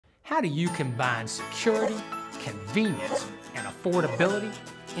How do you combine security, convenience, and affordability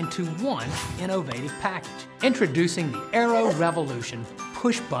into one innovative package? Introducing the Arrow Revolution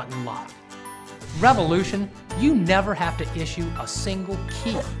Pushbutton Lock. Revolution, you never have to issue a single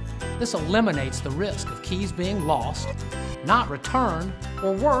key. This eliminates the risk of keys being lost, not returned,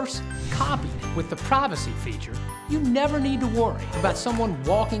 or worse, copied. With the privacy feature, you never need to worry about someone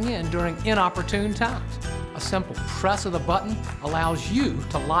walking in during inopportune times. A simple press of the button allows you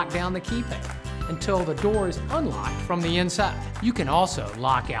to lock down the keypad until the door is unlocked from the inside. You can also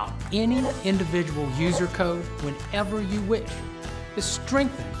lock out any individual user code whenever you wish. This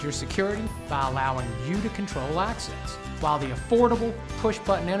strengthens your security by allowing you to control access, while the affordable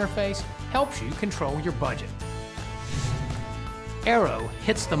push-button interface helps you control your budget. Arrow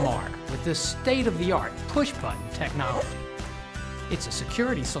hits the mark with this state-of-the-art push-button technology. It's a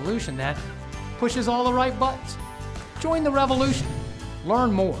security solution that pushes all the right buttons. Join the revolution.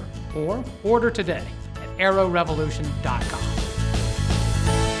 Learn more or order today at arrowrevolution.com.